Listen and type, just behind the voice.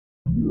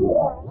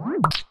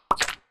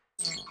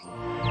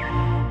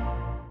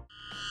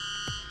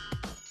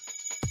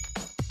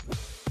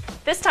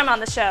This time on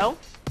the show,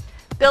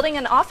 building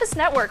an office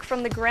network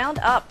from the ground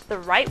up the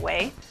right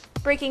way,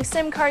 breaking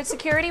SIM card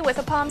security with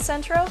a Palm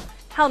Centro,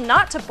 how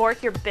not to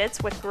bork your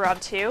bits with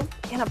Grub2,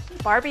 and a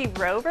Barbie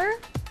rover?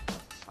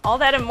 All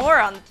that and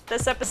more on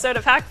this episode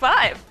of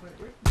Hak5.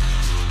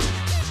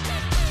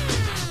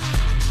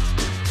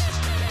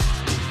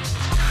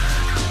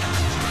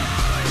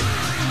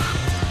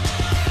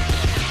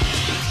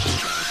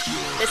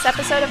 This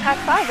episode of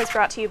Hak5 is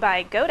brought to you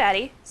by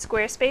GoDaddy,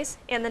 Squarespace,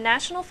 and the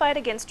national fight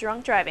against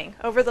drunk driving.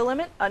 Over the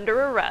limit,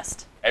 under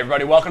arrest. Hey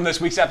everybody, welcome to this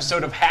week's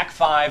episode of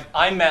Hak5.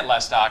 I'm Matt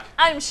Lestock.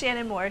 I'm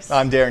Shannon Morse.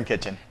 I'm Darren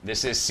Kitchen.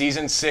 This is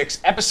Season 6,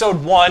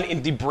 Episode 1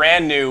 in the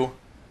brand new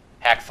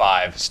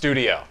Hak5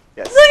 studio.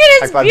 Yes. Look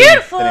at it, it's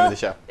beautiful. The name of the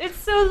show. It's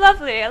so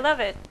lovely. I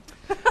love it.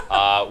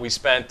 We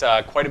spent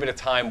quite a bit of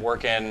time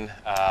working...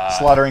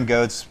 slaughtering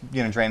goats,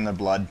 draining their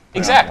blood.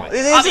 Exactly.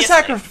 It's a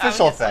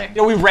sacrificial thing.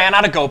 We ran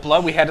out of goat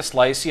blood. We had to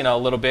slice, a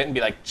little bit and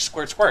be like,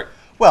 squirt, squirt.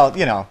 Well,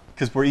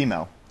 because we're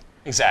emo.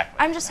 Exactly.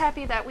 I'm just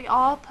happy that we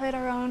all put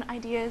our own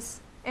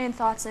ideas and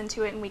thoughts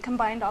into it, and we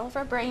combined all of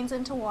our brains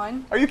into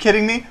one. Are you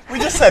kidding me? We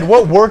just said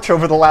what worked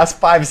over the last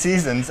 5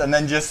 seasons, and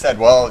then just said,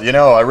 well,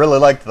 I really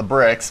liked the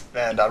bricks,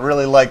 and I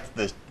really liked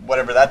the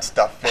whatever that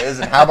stuff is,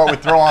 and how about we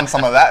throw on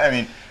some of that? I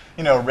mean,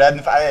 red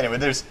and anyway.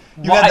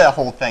 You had that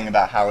whole thing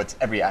about how it's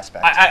every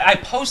aspect. I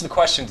posed the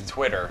question to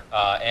Twitter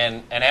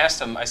and asked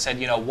them. I said,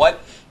 what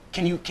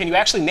can you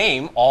actually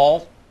name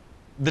all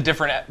the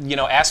different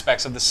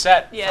aspects of the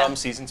set from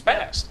seasons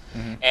past?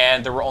 Mm-hmm.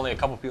 And there were only a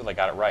couple of people that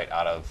got it right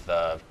out of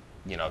the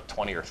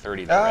 20 or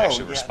 30 that were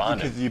actually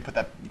responded. Because you put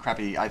that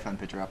crappy iPhone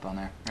picture up on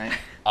there, right?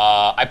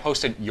 I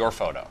posted your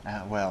photo.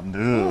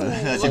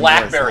 That's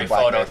BlackBerry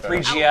photo.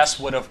 3GS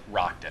would have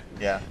rocked it.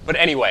 Yeah. But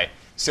anyway,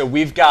 so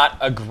we've got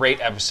a great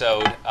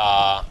episode.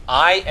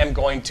 I am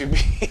going to be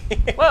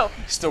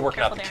still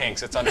working out the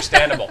kinks. It's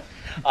understandable.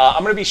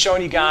 I'm going to be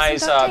showing you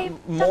guys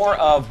more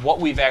of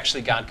what we've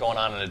actually got going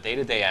on in a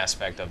day-to-day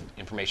aspect of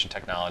information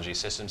technology,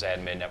 systems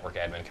admin, network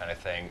admin kind of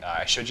thing.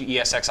 I showed you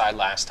ESXi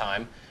last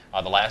time,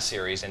 the last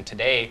series, and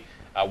today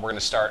we're going to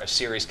start a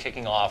series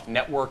kicking off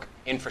network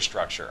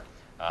infrastructure,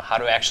 how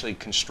to actually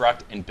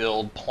construct and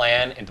build,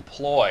 plan, and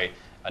deploy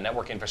a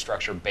network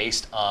infrastructure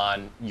based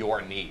on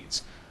your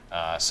needs.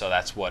 So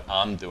that's what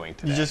I'm doing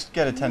today. You just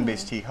get a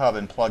 10-base-T hub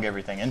and plug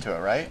everything into it,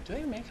 right? Do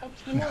they make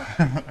hubs anymore?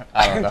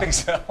 I don't know. think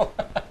so.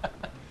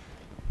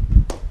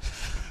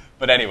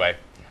 But anyway,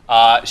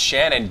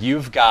 Shannon,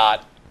 you've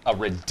got a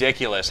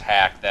ridiculous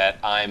hack that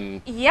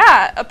I'm...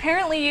 Yeah,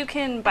 apparently you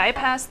can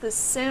bypass the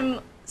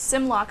SIM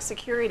lock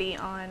security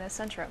on a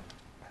Centro.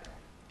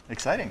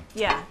 Exciting.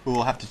 Yeah.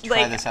 We'll have to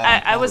try this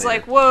out. I was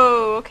like,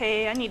 whoa,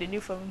 okay, I need a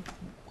new phone.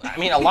 I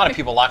mean, a lot of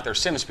people lock their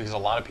SIMs because a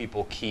lot of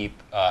people keep,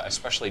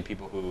 especially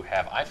people who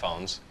have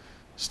iPhones,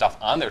 stuff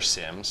on their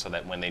SIM so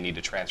that when they need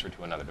to transfer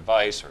to another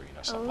device or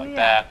stuff like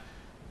that,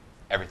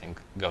 everything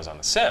goes on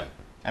the SIM.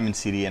 I'm in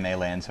CDMA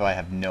land, so I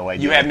have no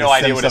idea. You have no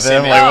idea what a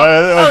SIM is.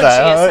 Like, what's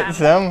that?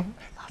 GSM.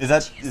 SIM?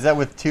 Is that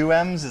with 2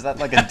 M's? Is that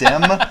like a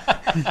DIM?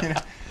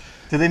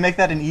 Do they make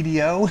that an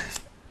EDO?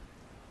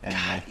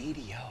 Anyway. God,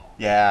 EDO.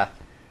 Yeah.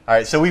 All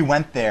right, so we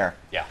went there.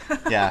 Yeah.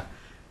 Yeah.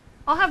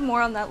 I'll have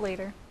more on that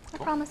later. I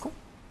promise. Cool.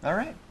 All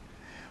right.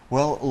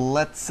 Well,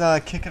 let's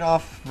kick it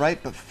off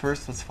right, but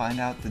first let's find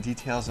out the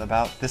details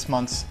about this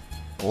month's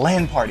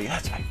LAN party.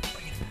 That's right.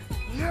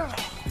 Yeah.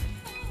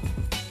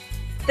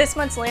 This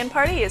month's LAN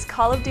party is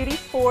Call of Duty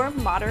 4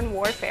 Modern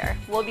Warfare.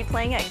 We'll be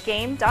playing at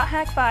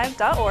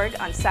game.hak5.org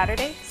on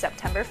Saturday,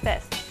 September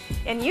 5th.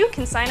 And you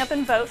can sign up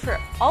and vote for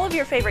all of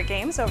your favorite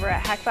games over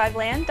at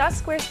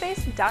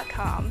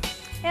hak5land.squarespace.com.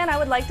 And I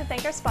would like to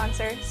thank our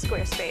sponsor,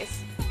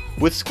 Squarespace.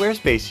 With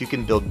Squarespace, you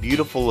can build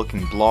beautiful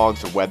looking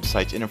blogs or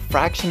websites in a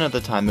fraction of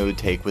the time it would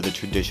take with a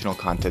traditional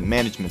content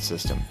management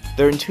system.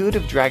 Their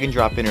intuitive drag and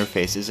drop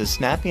interface is as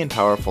snappy and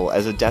powerful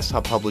as a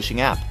desktop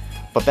publishing app.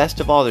 But best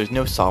of all, there's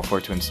no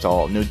software to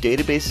install, no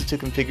databases to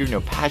configure,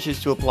 no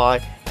patches to apply,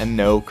 and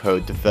no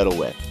code to fiddle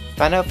with.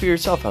 Find out for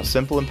yourself how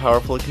simple and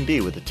powerful it can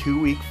be with a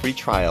 2-week free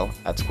trial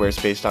at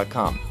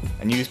squarespace.com.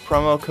 And use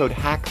promo code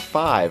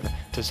HAK5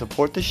 to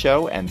support the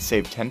show and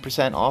save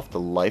 10% off the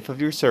life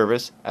of your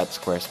service at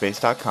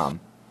squarespace.com.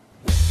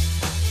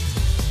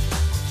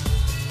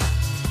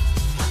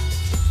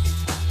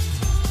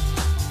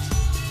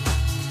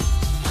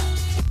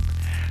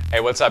 Hey,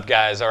 what's up,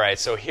 guys? All right,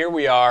 so here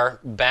we are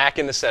back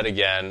in the set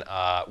again.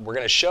 We're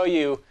going to show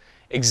you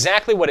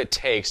exactly what it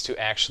takes to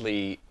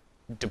actually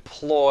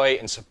deploy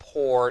and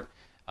support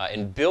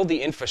and build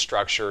the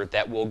infrastructure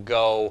that will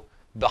go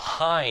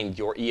behind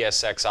your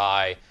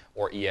ESXi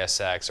or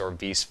ESX or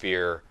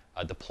vSphere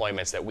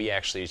deployments that we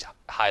actually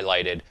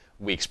highlighted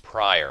weeks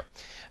prior.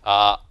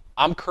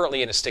 I'm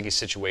currently in a sticky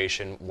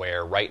situation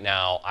where right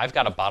now I've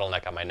got a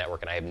bottleneck on my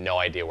network and I have no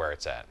idea where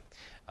it's at.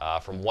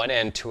 From one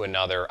end to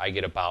another, I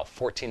get about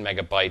 14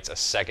 megabytes a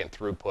second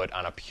throughput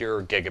on a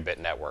pure gigabit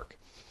network.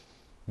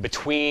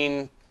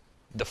 Between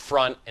the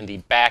front and the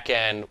back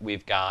end,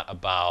 we've got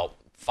about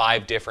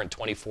 5 different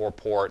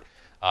 24-port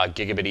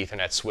gigabit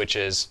Ethernet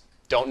switches.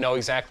 Don't know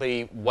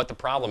exactly what the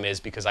problem is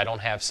because I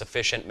don't have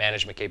sufficient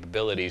management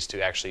capabilities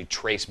to actually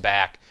trace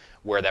back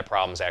where that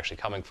problem is actually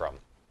coming from.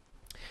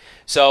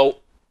 So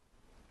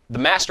the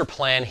master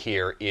plan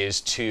here is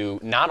to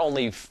not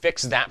only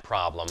fix that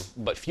problem,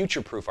 but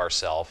future-proof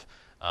ourselves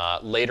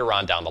later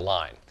on down the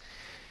line.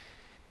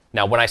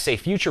 Now, when I say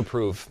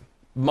future-proof,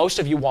 most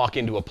of you walk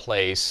into a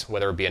place,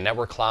 whether it be a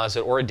network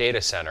closet or a data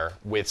center,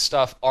 with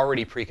stuff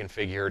already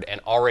pre-configured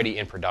and already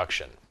in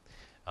production.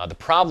 The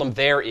problem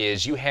there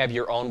is you have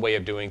your own way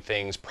of doing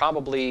things.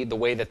 Probably the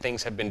way that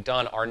things have been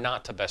done are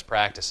not to best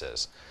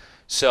practices.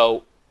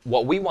 So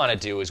what we want to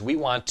do is we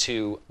want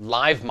to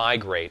live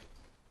migrate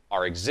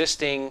our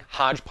existing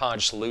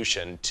hodgepodge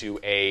solution to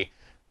a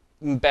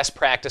best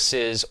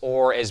practices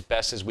or as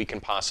best as we can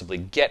possibly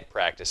get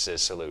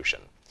practices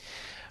solution.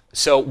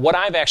 So what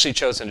I've actually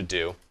chosen to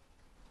do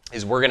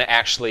is we're going to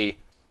actually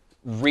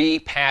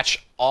repatch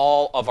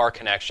all of our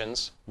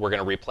connections. We're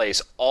going to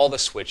replace all the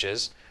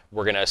switches.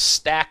 We're going to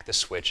stack the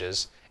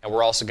switches, and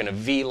we're also going to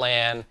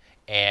VLAN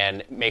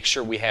and make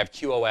sure we have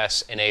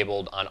QoS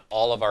enabled on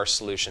all of our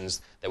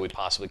solutions that we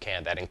possibly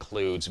can. That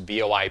includes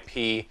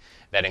VoIP.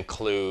 That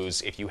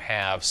includes if you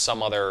have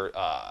some other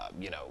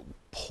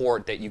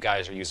port that you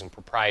guys are using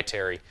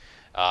proprietary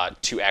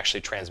to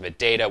actually transmit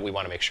data. We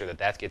want to make sure that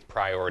that gets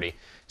priority.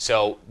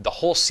 So the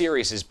whole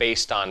series is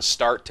based on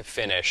start to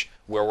finish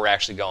where we're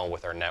actually going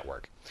with our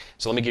network.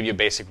 So let me give you a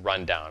basic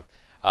rundown.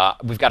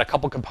 We've got a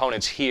couple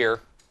components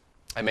here.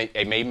 I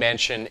may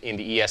mention in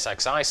the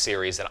ESXi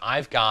series that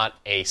I've got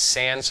a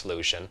SAN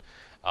solution,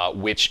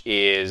 which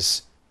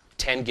is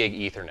 10 gig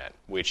Ethernet,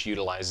 which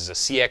utilizes a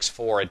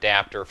CX4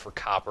 adapter for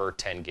copper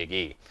 10 gig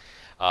E.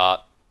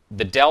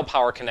 The Dell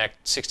PowerConnect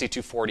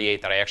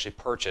 6248 that I actually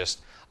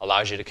purchased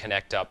allows you to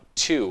connect up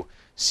to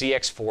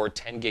CX4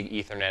 10 gig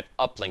Ethernet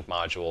uplink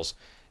modules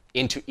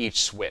into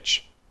each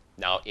switch.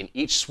 Now, in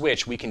each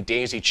switch, we can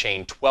daisy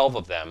chain 12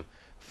 of them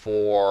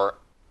for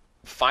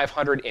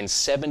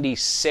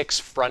 576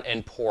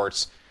 front-end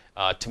ports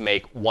to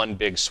make one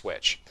big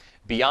switch.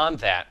 Beyond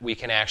that, we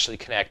can actually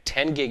connect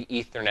 10 gig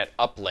Ethernet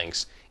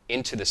uplinks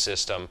into the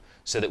system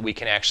so that we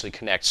can actually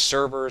connect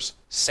servers,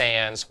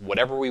 SANs,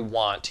 whatever we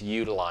want to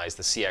utilize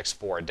the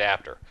CX4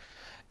 adapter.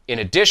 In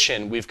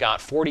addition, we've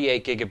got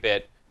 48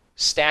 gigabit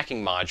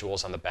stacking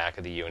modules on the back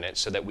of the unit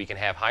so that we can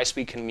have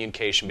high-speed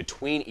communication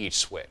between each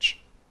switch.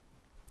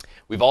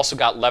 We've also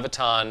got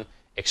Leviton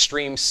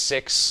Extreme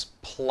 6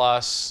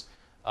 Plus,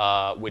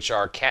 which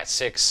are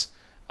Cat6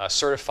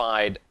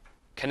 certified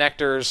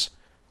connectors,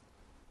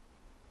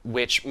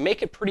 which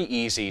make it pretty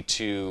easy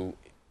to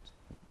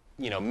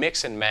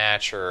mix and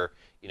match or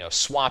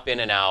swap in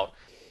and out.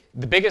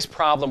 The biggest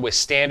problem with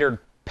standard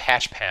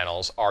patch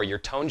panels are your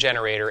tone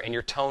generator and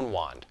your tone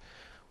wand.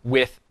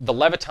 With the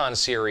Leviton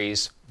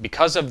series,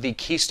 because of the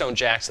keystone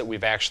jacks that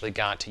we've actually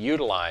got to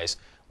utilize,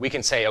 we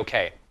can say,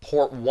 okay,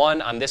 port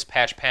 1 on this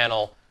patch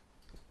panel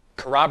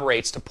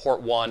corroborates to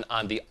port 1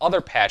 on the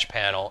other patch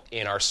panel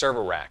in our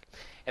server rack.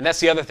 And that's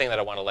the other thing that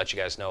I want to let you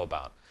guys know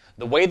about.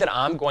 The way that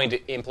I'm going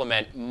to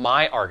implement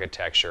my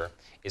architecture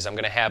is I'm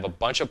going to have a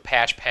bunch of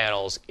patch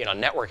panels in a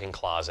networking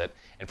closet,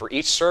 and for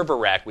each server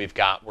rack we're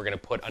going to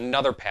put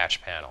another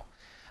patch panel.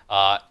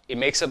 It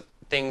makes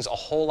things a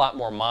whole lot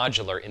more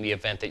modular in the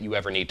event that you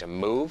ever need to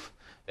move,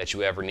 that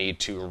you ever need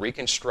to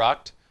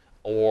reconstruct,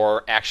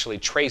 or actually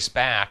trace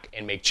back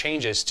and make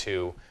changes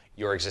to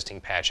your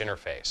existing patch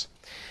interface.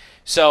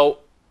 So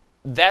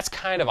that's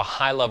kind of a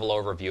high-level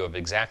overview of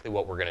exactly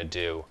what we're going to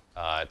do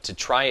to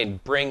try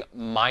and bring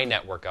my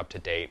network up to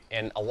date.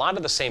 And a lot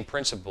of the same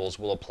principles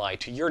will apply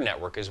to your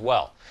network as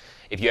well.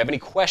 If you have any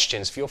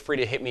questions, feel free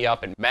to hit me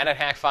up at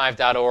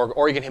matt@hak5.org,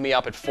 or you can hit me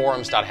up at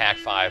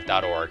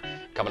forums.hak5.org.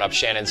 Coming up,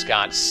 Shannon's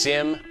got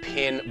SIM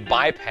pin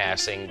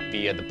bypassing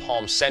via the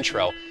Palm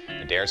Centro,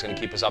 and Darren's going to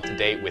keep us up to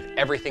date with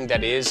everything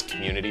that is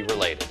community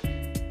related.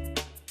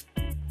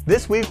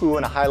 This week we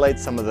want to highlight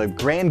some of the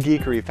grand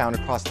geekery found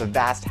across the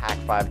vast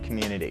Hak5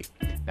 community.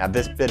 Now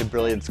this bit of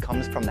brilliance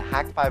comes from the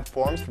Hak5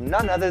 forums from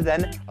none other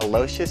than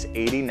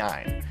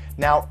Aloysius89.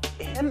 Now,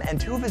 him and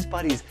 2 of his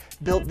buddies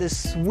built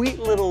this sweet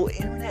little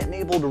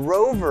internet-enabled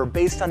rover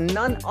based on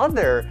none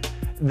other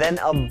than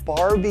a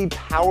Barbie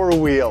Power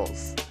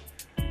Wheels.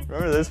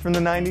 Remember this from the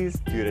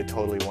 90s? Dude, I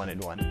totally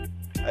wanted one.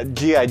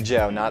 G.I.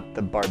 Joe, not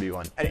the Barbie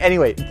one.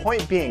 Anyway,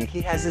 point being, he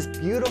has this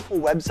beautiful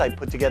website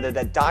put together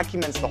that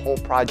documents the whole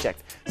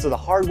project. So the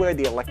hardware,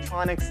 the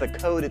electronics, the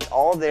code, it's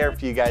all there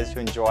for you guys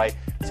to enjoy.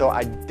 So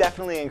I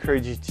definitely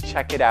encourage you to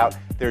check it out.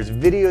 There's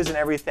videos and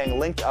everything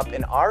linked up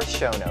in our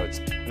show notes.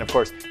 And of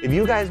course, if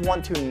you guys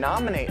want to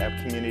nominate a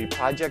community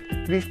project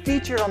to be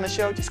featured on the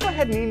show, just go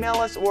ahead and email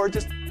us or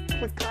just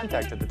click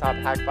contact at the top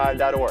of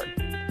hak5.org.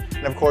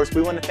 And of course,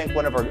 we want to thank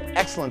one of our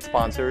excellent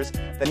sponsors,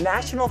 the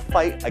National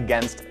Fight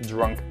Against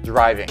Drunk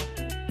Driving.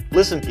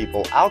 Listen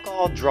people,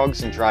 alcohol,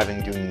 drugs, and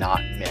driving do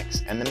not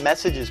mix, and the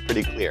message is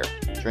pretty clear.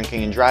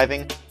 Drinking and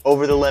driving,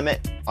 over the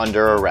limit,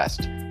 under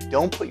arrest.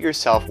 Don't put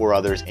yourself or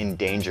others in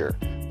danger.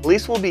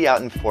 Police will be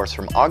out in force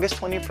from August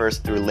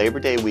 21st through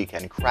Labor Day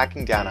weekend,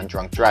 cracking down on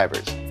drunk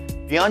drivers.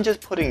 Beyond just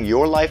putting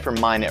your life or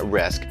mine at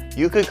risk,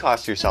 you could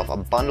cost yourself a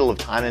bundle of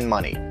time and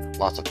money,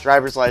 loss of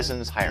driver's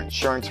license, higher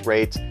insurance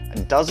rates,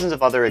 and dozens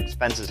of other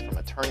expenses from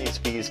attorney's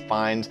fees,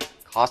 fines,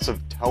 costs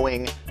of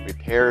towing,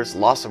 repairs,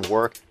 loss of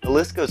work, the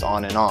list goes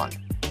on and on.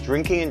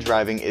 Drinking and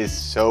driving is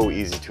so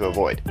easy to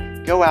avoid.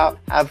 Go out,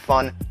 have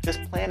fun, just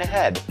plan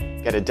ahead.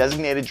 Get a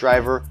designated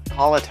driver,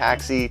 call a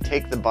taxi,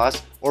 take the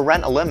bus, or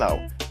rent a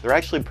limo. They're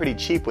actually pretty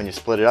cheap when you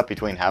split it up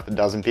between half a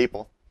dozen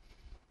people.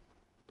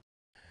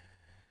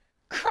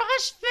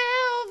 Crushed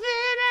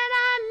velvet and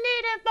I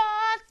need a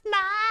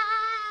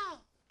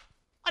smile.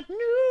 A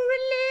new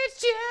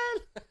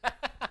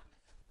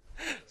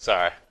religion.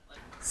 Sorry.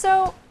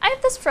 So I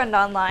have this friend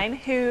online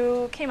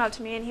who came up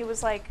to me and he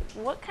was like,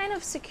 what kind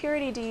of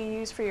security do you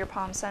use for your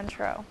Palm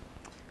Centro?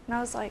 And I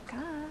was like,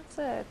 that's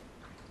a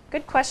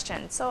good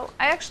question. So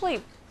I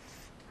actually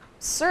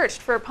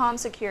searched for Palm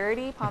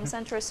security, Palm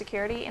Centro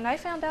security, and I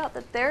found out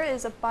that there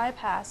is a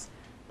bypass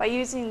by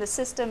using the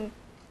SIM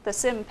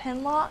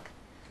pin lock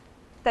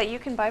that you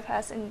can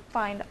bypass and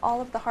find all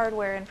of the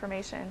hardware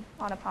information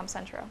on a Palm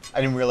Centro.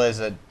 I didn't realize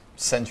that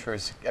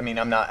Centro's, I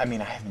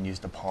haven't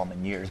used a Palm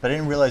in years, but I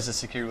didn't realize the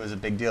security was a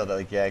big deal. That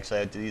like, yeah, actually I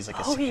had to use like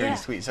a security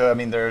suite. So I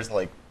mean, there's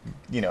like,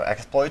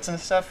 exploits and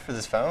stuff for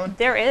this phone?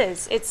 There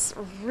is. It's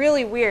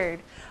really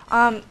weird.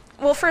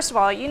 Well, first of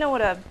all, you know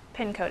what a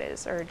pin code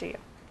is, or do you?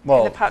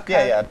 Well, the puck code?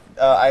 yeah.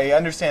 I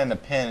understand the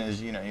pin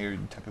is, your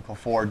typical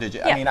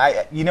 4-digit. Yeah. I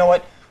mean, you know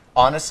what?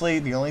 Honestly,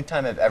 the only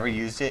time I've ever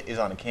used it is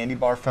on a candy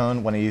bar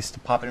phone when I used to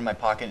pop it in my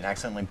pocket and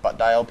accidentally butt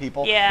dial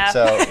people. Yeah.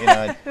 So,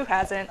 Who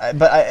hasn't?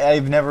 But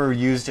I've never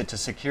used it to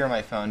secure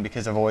my phone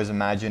because I've always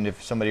imagined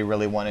if somebody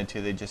really wanted to,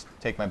 they'd just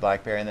take my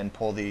BlackBerry and then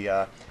pull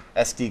the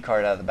SD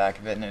card out of the back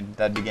of it, and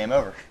that'd be game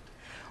over.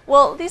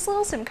 Well, these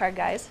little SIM card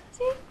guys,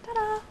 see,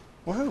 ta-da!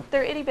 Woohoo!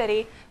 They're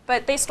itty-bitty,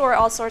 but they store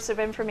all sorts of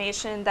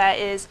information that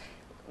is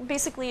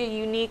basically a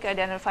unique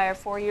identifier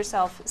for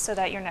yourself so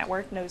that your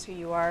network knows who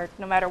you are.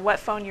 No matter what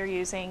phone you're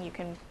using, you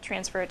can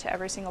transfer it to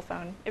every single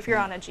phone if you're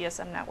on a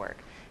GSM network.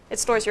 It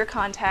stores your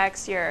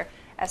contacts, your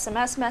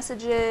SMS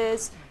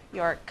messages,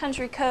 your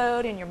country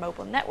code and your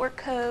mobile network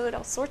code,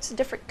 all sorts of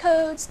different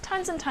codes,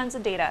 tons and tons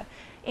of data.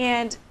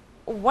 And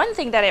one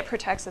thing that it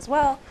protects as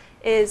well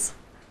is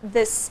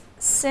this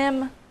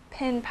SIM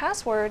pin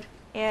password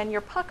and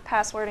your puck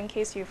password in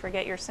case you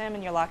forget your SIM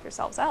and you lock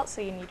yourselves out. So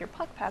you need your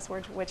puck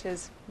password, which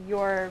is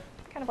your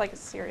kind of like a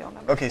serial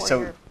number. Okay,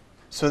 for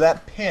so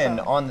that pin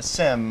phone. on the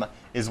SIM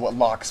is what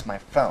locks my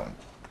phone.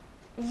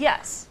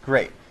 Yes.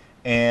 Great.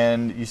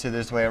 And you said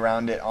there's a way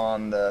around it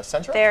on the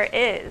Centro? There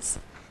is.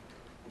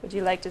 Would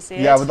you like to see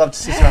it? Yeah, I would love to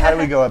see. So how do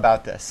we go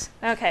about this?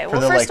 Okay, For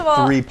well, the first of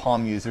all, 3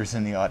 Palm users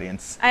in the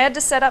audience. I had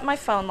to set up my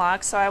phone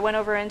lock, so I went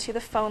over into the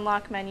phone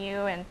lock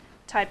menu and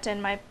typed in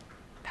my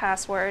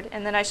password,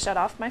 and then I shut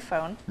off my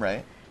phone.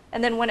 Right.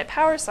 And then when it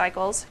power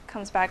cycles,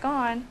 comes back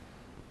on,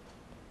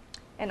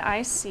 and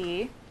I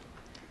see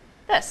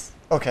this.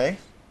 Okay.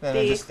 Then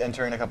I The- just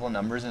enter in a couple of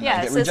numbers and Yeah, I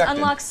it get says rejected.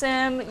 unlock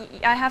SIM.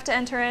 I have to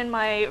enter in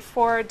my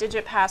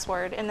 4-digit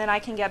password, and then I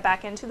can get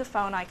back into the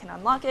phone. I can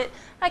unlock it.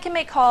 I can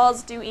make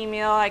calls, do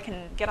email. I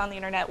can get on the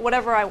internet,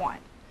 whatever I want.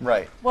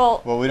 Right.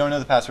 Well, Well, we don't know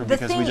the password the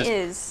because thing we just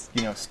is,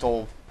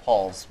 stole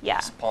Paul's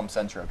Yeah. Palm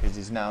Centro because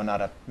he's now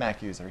not a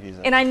Mac user. He's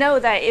a and I know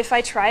that if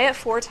I try it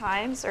 4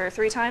 times or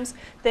 3 times,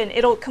 then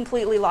it'll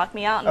completely lock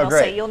me out, and Oh, they'll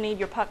say great. you'll need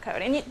your puck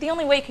code. And the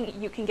only way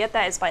you can get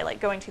that is by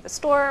like going to the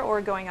store or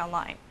going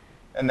online.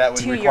 and that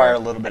would to require your a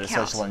little bit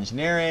account. of social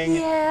engineering.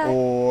 Yeah.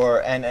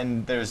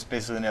 And there's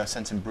basically no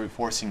sense in brute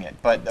forcing it.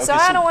 But okay, So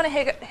I don't want to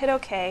hit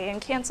OK,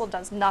 and cancel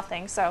does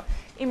nothing. So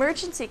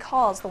emergency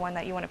call is the one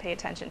that you want to pay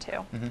attention to.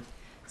 Mm-hmm.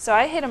 So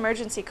I hit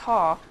emergency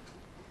call,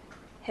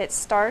 hit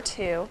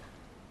 *2,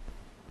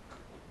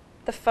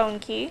 the phone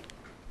key,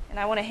 and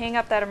I want to hang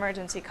up that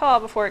emergency call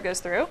before it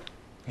goes through.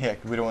 Yeah,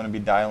 we don't want to be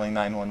dialing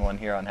 911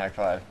 here on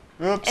Hak5.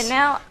 Oops. And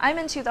now I'm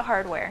into the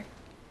hardware.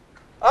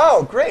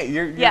 Oh, great!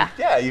 You've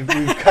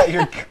got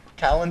your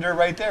calendar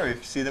right there.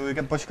 We see that we've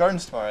got Busch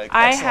Gardens tomorrow.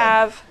 I Excellent.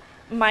 have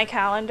my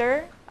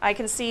calendar. I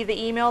can see the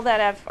email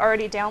that I've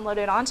already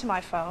downloaded onto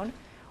my phone,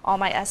 all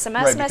my SMS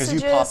right, because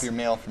messages. you pop your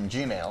mail from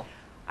Gmail.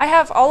 I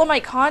have all of my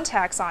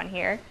contacts on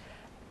here.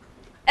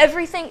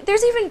 Everything.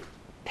 There's even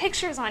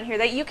pictures on here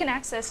that you can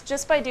access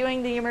just by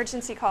doing the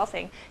emergency call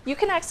thing. You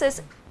can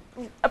access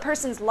a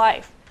person's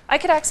life. I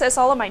could access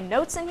all of my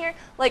notes in here.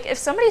 Like if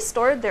somebody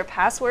stored their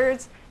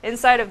passwords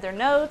inside of their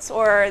notes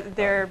or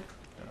their,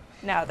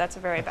 no, that's a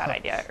very bad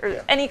idea, or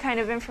Yeah. any kind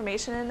of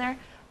information in there,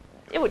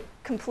 it would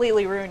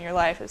completely ruin your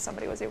life if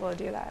somebody was able to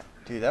do that.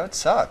 Dude, that would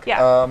suck.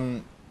 Yeah.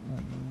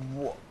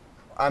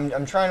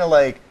 I'm trying to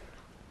like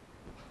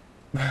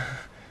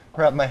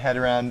wrap my head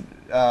around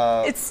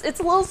It's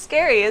a little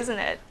scary, isn't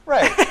it?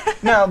 Right.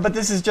 No, but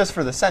this is just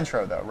for the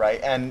Centro, though, right?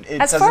 And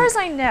it as far as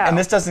I know. And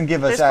this doesn't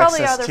give us there's access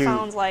probably other to...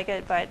 phones like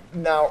it, but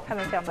Now,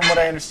 haven't found from what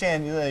I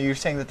understand, you're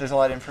saying that there's a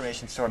lot of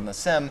information stored in the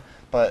SIM,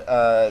 but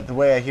the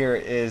way I hear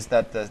it is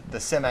that the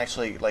SIM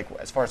actually, like,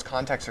 as far as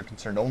contacts are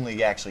concerned,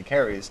 only actually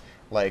carries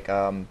like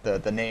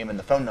the name and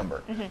the phone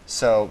number.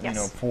 So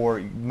Yes. for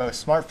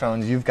most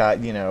smartphones, you've got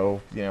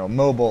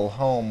mobile,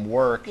 home,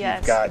 work. yes,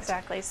 you've got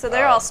exactly. So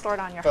they're all stored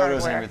on your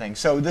photos hardware. and everything.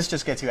 So this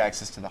just gets you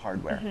access to the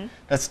hardware.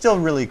 That's still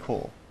really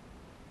cool.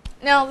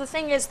 Now, the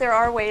thing is, there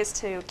are ways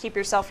to keep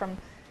yourself from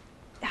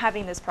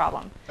having this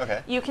problem.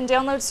 Okay. You can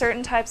download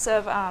certain types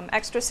of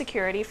extra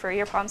security for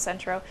your Palm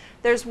Centro.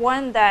 There's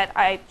one that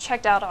I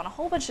checked out on a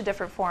whole bunch of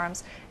different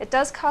forums. It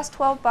does cost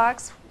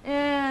 $12.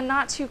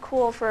 Not too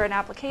cool for an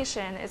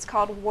application. It's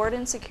called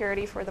Warden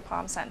Security for the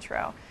Palm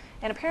Centro.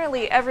 And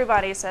apparently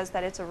everybody says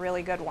that it's a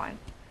really good one.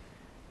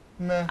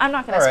 Meh. I'm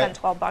not going to All spend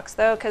 $12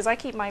 though, because I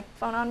keep my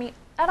phone on me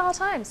at all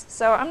times.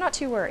 So I'm not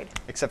too worried.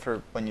 Except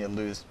for when you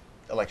lose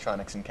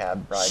electronics and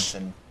cab rides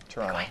in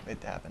Toronto.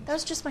 It happens. That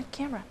was just my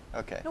camera.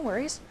 Okay. No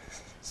worries.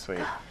 Sweet.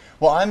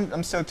 Well,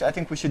 I'm stoked. I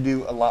think we should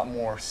do a lot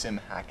more SIM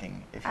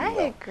hacking, if you will.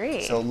 I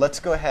agree. So let's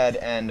go ahead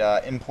and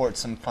import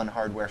some fun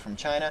hardware from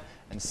China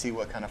and see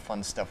what kind of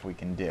fun stuff we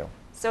can do.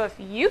 So if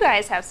you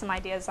guys have some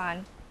ideas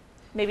on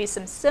maybe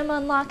some SIM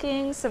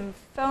unlocking, some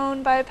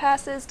phone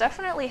bypasses,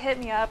 definitely hit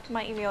me up.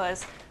 My email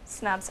is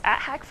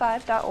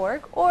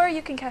snubs@hak5.org, or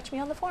you can catch me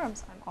on the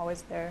forums. I'm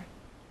always there.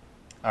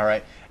 All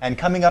right, and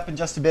coming up in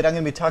just a bit, I'm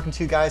going to be talking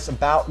to you guys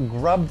about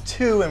Grub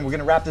 2, and we're going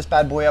to wrap this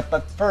bad boy up.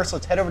 But first,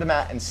 let's head over to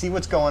Matt and see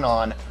what's going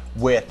on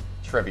with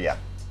trivia.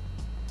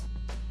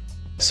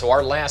 So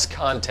our last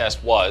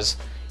contest was,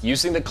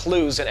 using the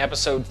clues in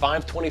episode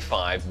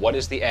 525, what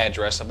is the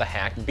address of the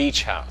Hack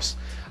Beach House?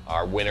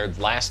 Our winner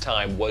last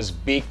time was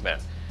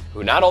Beekman,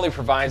 who not only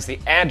provides the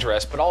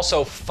address, but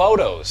also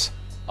photos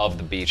of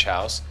the beach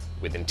house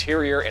with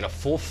interior and a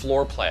full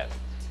floor plan.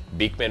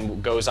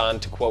 Beekman goes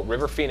on to quote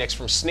River Phoenix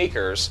from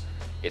Sneakers,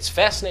 "It's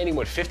fascinating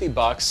what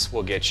 $50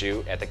 will get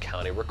you at the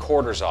county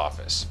recorder's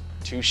office."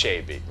 Touche,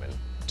 Beekman,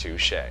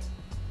 touche.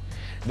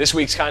 This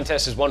week's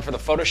contest is one for the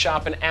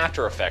Photoshop and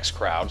After Effects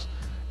crowds.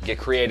 Get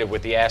creative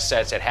with the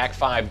assets at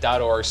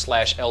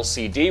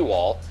hak5.org/LCD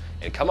wall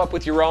and come up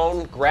with your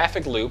own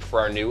graphic loop for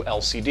our new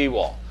LCD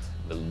wall.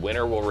 The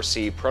winner will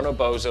receive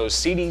Pronobozo's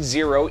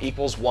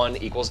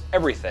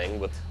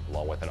CD0=1=everything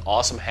along with an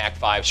awesome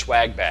Hak5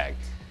 swag bag.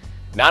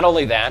 Not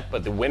only that,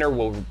 but the winner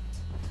will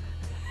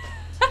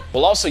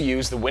also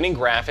use the winning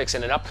graphics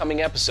in an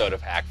upcoming episode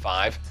of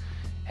Hak5.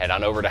 Head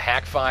on over to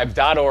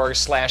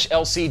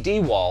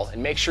hak5.org/LCD wall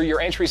and make sure your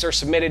entries are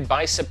submitted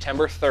by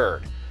September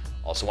 3rd.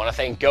 Also want to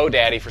thank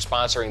GoDaddy for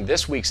sponsoring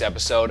this week's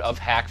episode of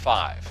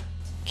Hak5.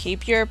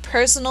 Keep your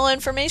personal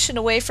information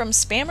away from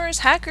spammers,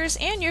 hackers,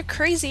 and your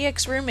crazy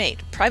ex-roommate.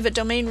 Private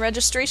domain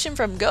registration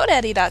from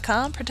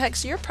GoDaddy.com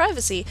protects your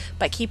privacy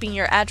by keeping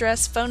your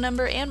address, phone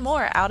number, and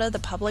more out of the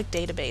public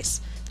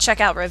database.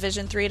 Check out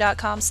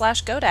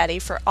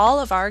revision3.com/GoDaddy for all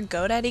of our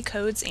GoDaddy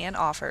codes and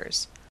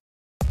offers.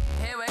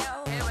 Here we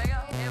go, here we go,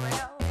 here we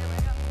go, here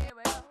we go, here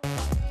we go.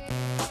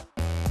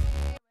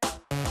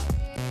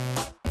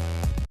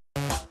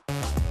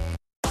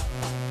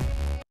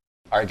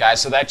 All right,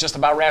 guys, so that just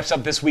about wraps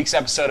up this week's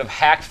episode of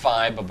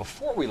Hak5. But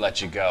before we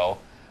let you go,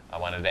 I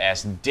wanted to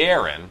ask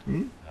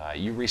Darren,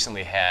 you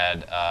recently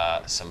had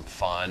some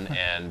fun,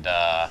 and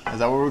Is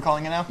that what we're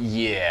calling it now?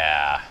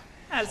 yeah.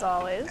 As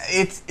always.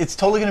 It's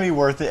totally going to be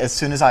worth it as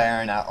soon as I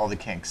iron out all the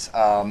kinks.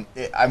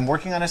 I'm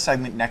working on a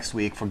segment next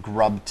week for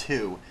Grub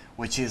 2,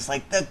 which is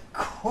like the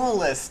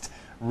coolest.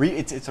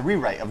 It's a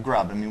rewrite of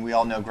Grub. I mean, we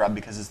all know Grub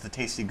because it's the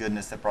tasty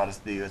goodness that brought us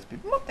the USB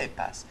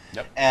multipass.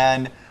 Yep.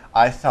 And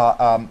I thought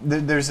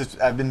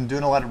I've been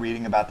doing a lot of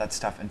reading about that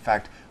stuff. In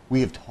fact, we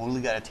have totally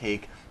got to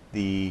take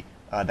the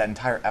that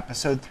entire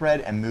episode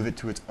thread and move it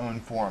to its own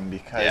forum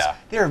because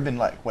there have been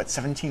like what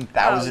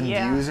 17,000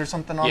 views or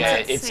something on Yeah,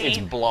 that. it's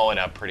blowing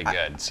up pretty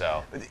good.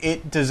 So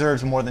It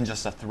deserves more than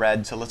just a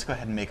thread, so let's go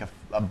ahead and make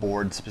a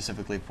board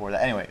specifically for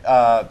that. Anyway,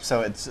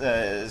 so it's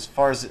as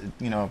far as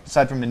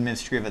aside from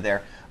administrativa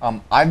there,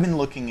 I've been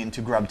looking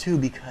into Grub 2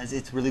 because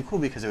it's really cool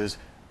because it was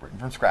written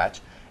from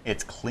scratch.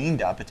 It's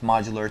cleaned up, it's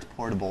modular, it's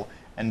portable,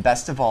 and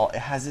best of all, it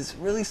has this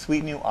really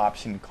sweet new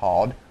option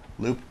called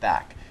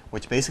Loopback,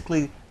 which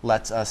basically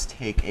lets us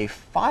take a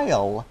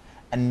file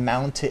and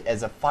mount it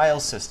as a file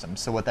system.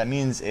 So what that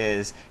means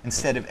is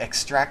instead of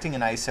extracting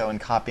an ISO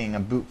and copying a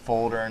boot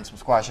folder and some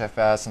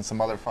squashfs and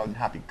some other fun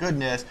happy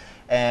goodness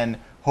and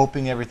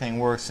hoping everything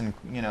works and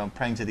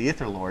praying to the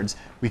Ether Lords,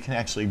 we can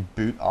actually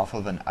boot off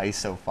of an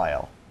ISO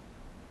file.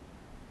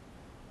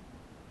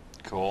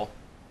 cool.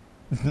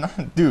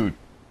 Dude,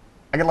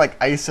 I got like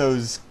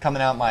ISOs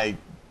coming out my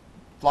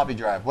floppy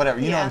drive, whatever,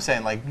 you know what I'm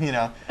saying, like,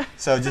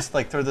 so just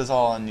like throw those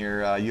all on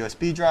your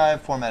USB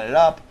drive, format it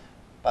up,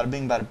 bada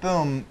bing, bada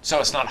boom. So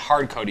it's not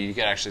hard-coded. You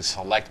can actually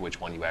select which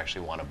one you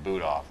actually want to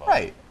boot off of.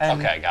 Right.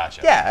 And okay,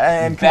 gotcha.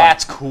 Yeah, and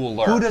that's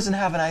cooler. Who doesn't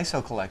have an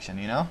ISO collection,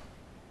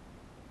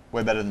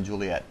 Way better than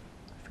Juliet.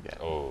 I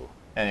forget. Oh.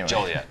 Anyway.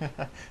 Joliet.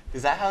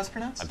 Is that how it's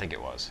pronounced? I think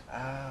it was.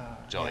 Oh,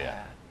 Joliet.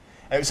 yeah.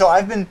 And so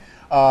I've been,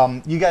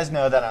 you guys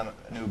know that I'm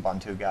an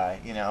Ubuntu guy,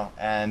 you know,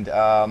 and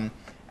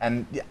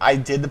I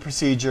did the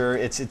procedure.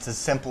 It's as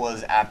simple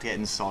as apt-get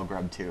install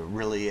grub2. It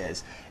really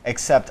is.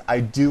 Except I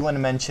do want to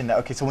mention that,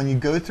 okay, so when you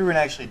go through and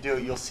actually do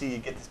it, you'll see you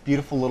get this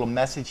beautiful little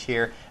message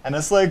here, and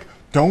it's like,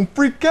 don't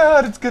freak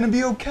out, it's going to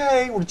be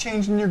okay. We're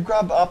changing your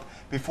grub up.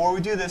 Before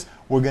we do this,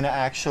 we're going to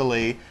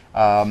actually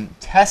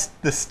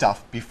test the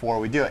stuff before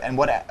we do it. And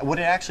what it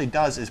actually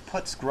does is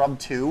puts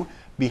grub2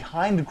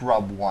 behind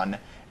grub1,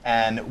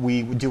 and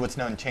we do what's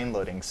known as chain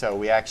loading. So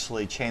we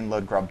actually chain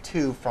load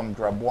grub2 from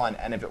grub1,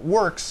 and if it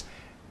works,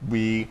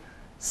 we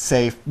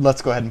say,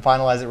 let's go ahead and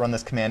finalize it, run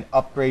this command,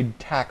 upgrade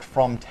tac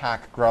from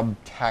tac grub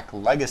tac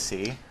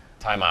legacy.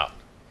 Timeout.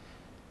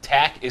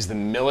 TAC is the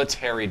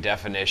military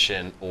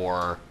definition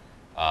or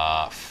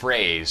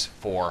phrase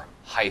for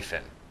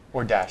hyphen.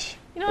 Or dash.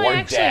 You know, Or I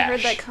actually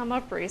heard dash. that come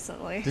up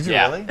recently. Did you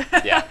Yeah. really?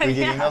 Yeah. Did you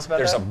get emails about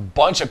There's a that?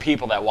 bunch of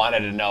people that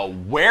wanted to know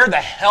where the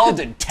hell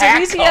did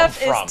TAC come WTF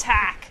from? is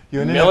TAC.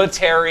 You know,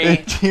 Military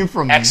it came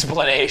from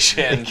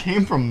explanation It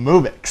came from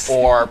Mubix.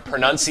 or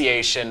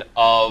pronunciation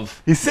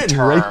of He's sitting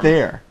the right term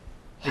there.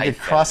 You could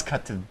hyphen. cross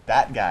cut to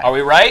that guy. Are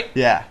we right?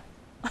 Yeah.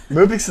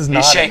 Mubix is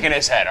not. He's shaking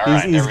his head. All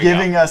right, He's there we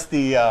giving go. us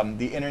the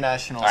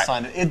international All right.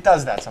 sign. It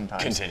does that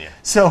sometimes. Continue.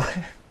 So,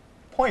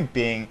 point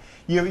being,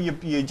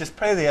 you just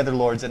pray to the other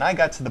lords, and I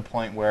got to the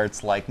point where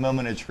it's like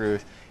moment of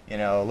truth. You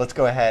know, let's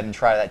go ahead and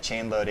try that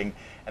chain loading,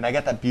 and I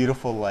got that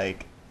beautiful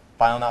like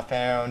file not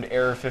found,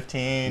 error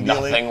 15.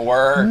 Nothing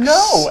works.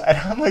 No, and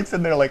I'm like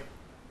sitting there like,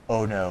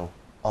 oh no,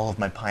 all of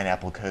my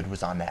pineapple code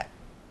was on that.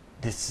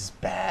 This is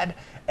bad.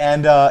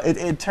 And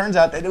it turns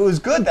out that it was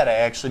good that I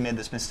actually made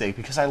this mistake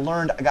because I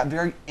got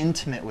very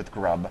intimate with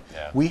Grub.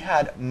 Yeah. We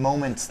had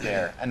moments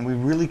there, and we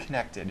really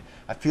connected.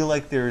 I feel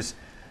like there's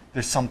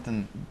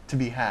something to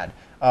be had.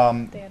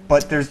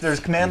 But there's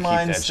command You keep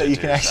lines that that you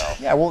shit can to actually.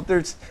 yourself. Yeah, well,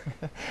 there's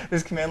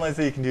command lines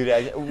that you can do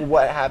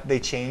to. They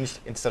changed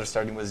instead of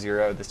starting with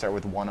 0, they start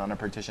with 1 on a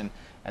partition,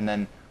 and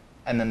then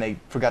they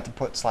forgot to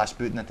put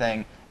 /boot in the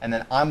thing. And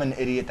then I'm an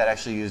idiot that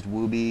actually used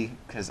Wooby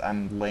because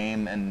I'm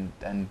lame and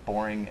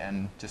boring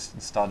and just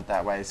installed it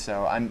that way.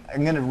 So I'm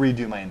going to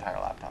redo my entire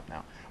laptop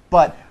now.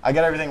 But I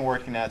got everything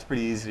working now. It's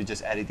pretty easy to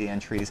just edit the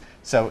entries.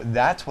 So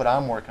that's what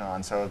I'm working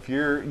on. So if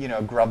you're,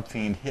 Grub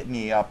Fiend, hit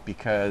me up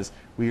because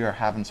we are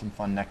having some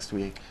fun next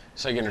week.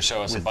 So you're going to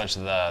show us a bunch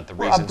of the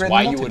We're reasons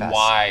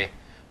upgrading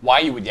why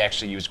you would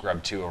actually use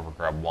Grub 2 over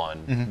Grub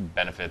 1,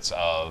 benefits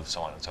of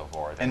so on and so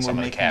forth, and And some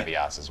we're of the making it-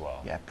 caveats as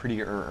well. Yeah,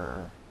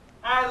 prettier.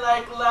 I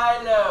like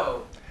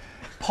Lilo.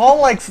 Paul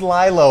likes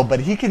Lilo,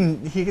 but he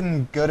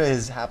can go to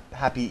his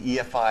happy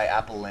EFI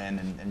Apple land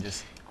and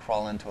just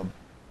crawl into a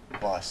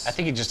bus. I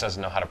think he just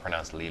doesn't know how to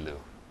pronounce Lilu.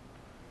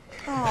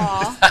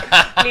 Aww.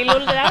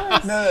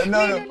 No.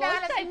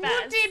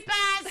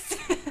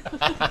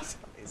 Multipass.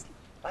 Is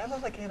Lilo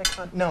like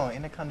Anaconda? No,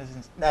 Anaconda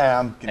isn't. Nah,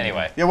 I'm kidding.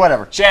 Anyway. Yeah,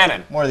 whatever.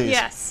 Shannon. More of these.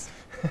 Yes.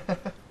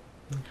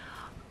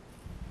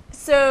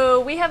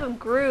 So we have a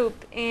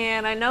group,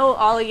 and I know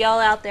all of y'all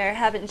out there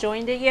haven't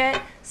joined it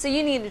yet, so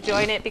you need to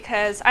join it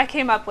because I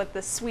came up with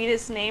the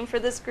sweetest name for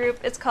this group.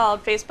 It's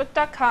called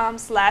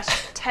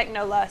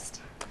facebook.com/technolust.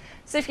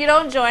 So if you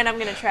don't join, I'm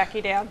going to track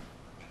you down.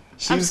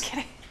 I'm just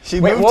kidding.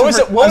 Wait, what was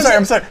it?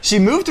 I'm sorry. She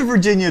moved to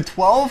Virginia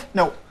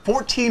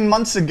 14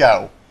 months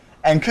ago.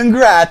 And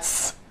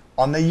congrats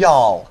on the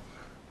y'all.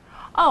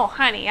 Oh,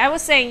 honey, I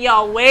was saying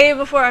y'all way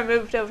before I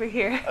moved over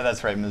here. Oh,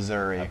 that's right,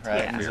 Missouri,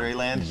 right? yeah. Missouri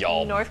land?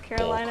 Y'all North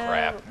Carolina. bull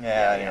crap.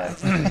 Yeah.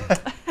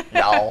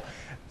 Y'all.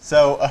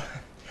 So,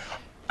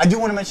 I do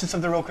want to mention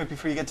something real quick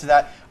before you get to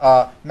that.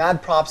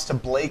 Mad props to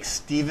Blake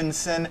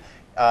Stevenson.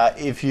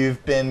 If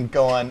you've been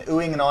going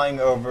oohing and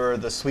awing over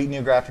the sweet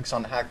new graphics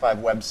on the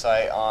Hak5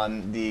 website,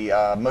 on the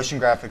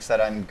motion graphics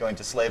that I'm going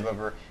to slave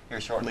over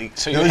here shortly.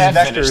 So you have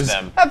finished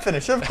them. I've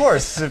finished, of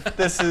course, if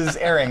this is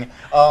airing.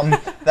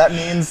 That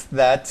means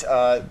that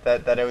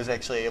I was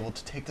actually able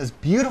to take those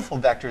beautiful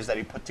vectors that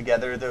he put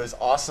together, those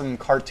awesome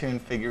cartoon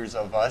figures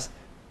of us,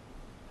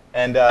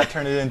 and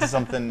turn it into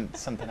something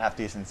half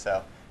decent.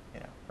 So,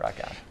 rock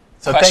on.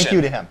 So Question. thank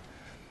you to him.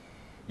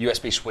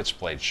 USB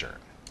switchblade shirt.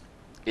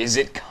 Is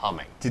it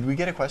coming? Did we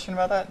get a question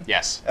about that?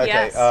 Yes. Okay.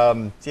 Yes.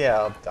 Yeah,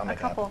 I'll A make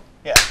it couple. happen.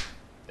 Yeah.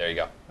 There you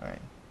go. All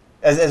right.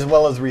 As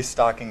well as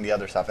restocking the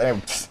other stuff.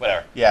 Anyway,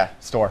 Whatever. yeah,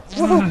 store.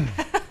 The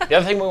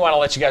other thing we want to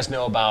let you guys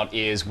know about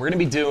is we're going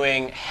to be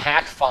doing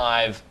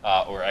Hak5,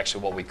 or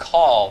actually what we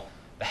call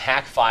the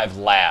Hak5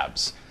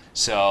 Labs.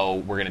 So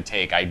we're going to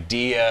take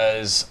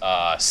ideas,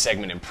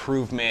 segment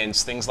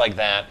improvements, things like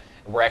that.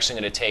 And we're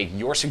actually going to take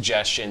your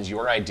suggestions,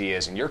 your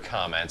ideas, and your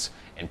comments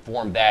and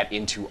form that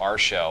into our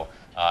show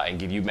and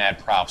give you mad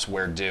props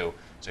where due.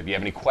 So if you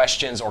have any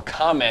questions or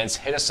comments,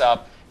 hit us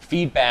up,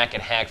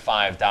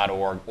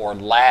 feedback@hak5.org or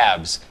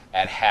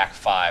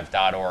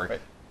labs@hak5.org. Right.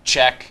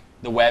 Check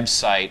the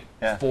website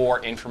Yeah.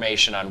 for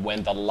information on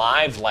when the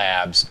live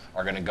labs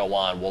are going to go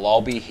on. We'll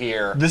all be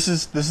here. This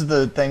is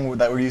the thing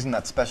that we're using,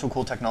 that special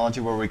cool technology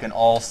where we can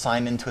all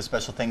sign into a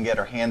special thing, get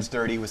our hands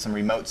dirty with some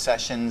remote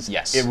sessions.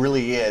 Yes. It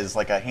really is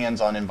like a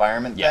hands-on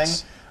environment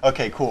Yes. thing.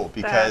 Okay, cool.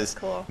 Because That's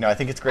cool. I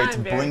think it's great I'm to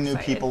very bring new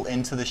excited. people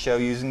into the show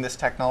using this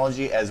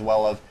technology, as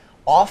well as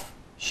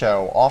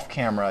off-show,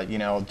 off-camera,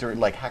 during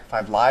like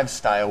Hak5 Live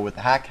style with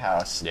the Hack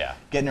House. Yeah.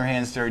 Getting your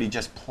hands dirty,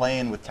 just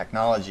playing with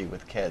technology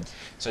with kids.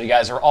 So you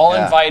guys are all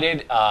Yeah.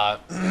 invited.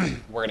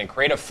 We're going to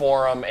create a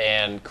forum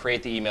and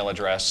create the email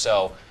address.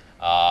 So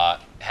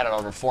head on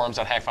over to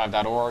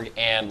forums.hak5.org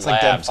and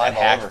like Dead labs at 5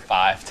 all over.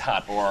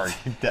 hak5.org.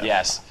 Dead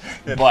Yes.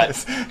 It But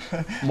is.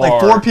 more.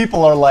 Like 4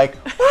 people are like,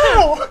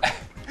 wow.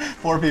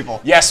 4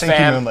 people. Yes, Thank you,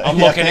 fam. Moonlit. I'm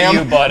Yeah, looking at fam.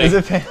 you, buddy. Is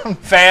it fam?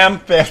 Fam.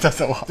 Fam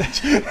doesn't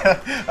watch.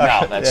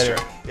 No, that's true.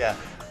 Yeah.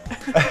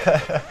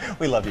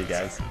 We love you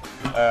guys.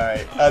 All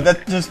right.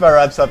 That just about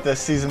wraps up this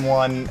season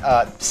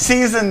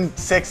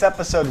 6,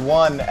 episode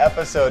 1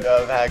 episode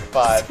of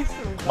Hak5.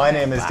 Season My 1,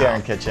 name is wow.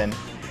 Darren Kitchen.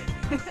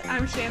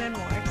 I'm Shannon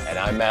Morris. And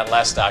I'm Matt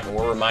Lestock, and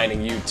we're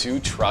reminding you to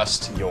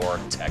trust your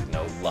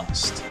techno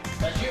lust.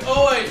 But you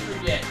always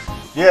forget.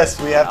 Yes,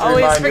 we have to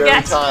Always remind you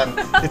every forget.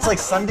 time. It's like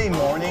Sunday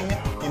morning,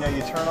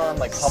 you turn on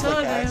like public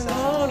Sunday access,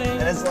 morning,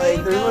 and it's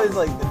like there's always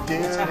like the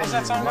dude How's and that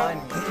you song go?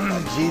 remind me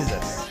of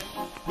Jesus.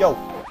 Yo.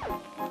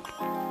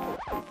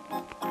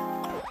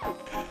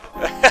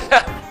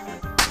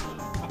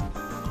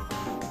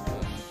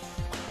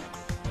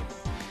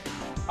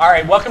 All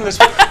right, welcome this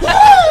week.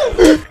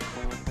 Good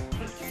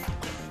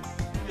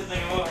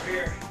thing I'm over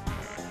here.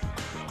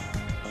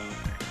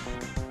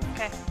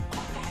 Okay.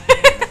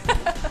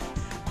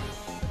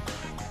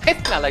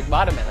 It's not like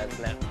watermelons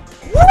now.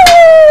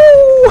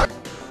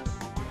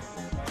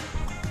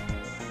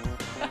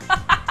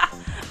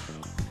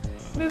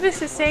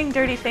 Moobus is saying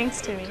dirty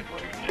things to me.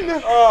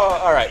 Oh,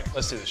 all right,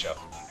 let's do the show.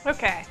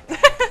 Okay.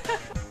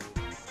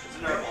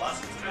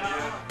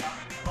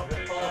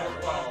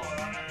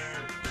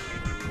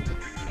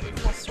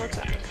 All sorts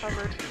of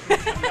covered.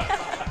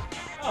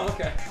 Oh,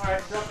 okay. All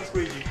right, drop the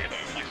squeegee.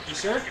 You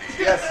sure?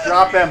 Yes,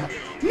 drop him.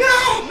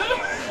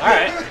 All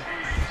right.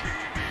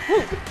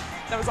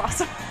 That was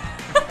awesome.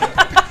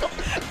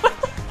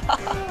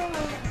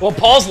 Well,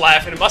 Paul's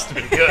laughing. It must have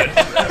been good.